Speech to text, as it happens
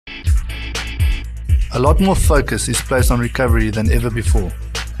A lot more focus is placed on recovery than ever before.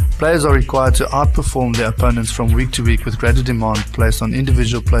 Players are required to outperform their opponents from week to week with greater demand placed on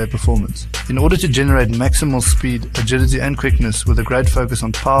individual player performance. In order to generate maximal speed, agility and quickness with a great focus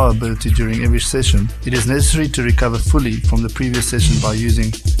on power ability during every session, it is necessary to recover fully from the previous session by using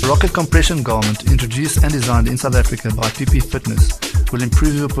the Rocket Compression Garment introduced and designed in South Africa by PP Fitness will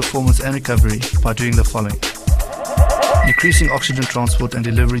improve your performance and recovery by doing the following. Increasing oxygen transport and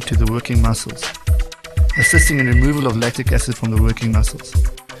delivery to the working muscles. Assisting in removal of lactic acid from the working muscles.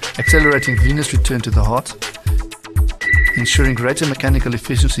 Accelerating venous return to the heart, ensuring greater mechanical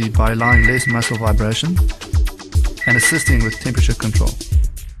efficiency by allowing less muscle vibration, and assisting with temperature control.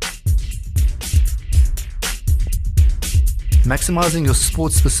 Maximizing your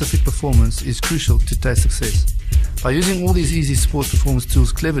sport-specific performance is crucial to taste success. By using all these easy sports performance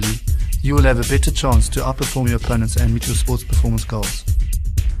tools cleverly, you will have a better chance to outperform your opponents and meet your sports performance goals.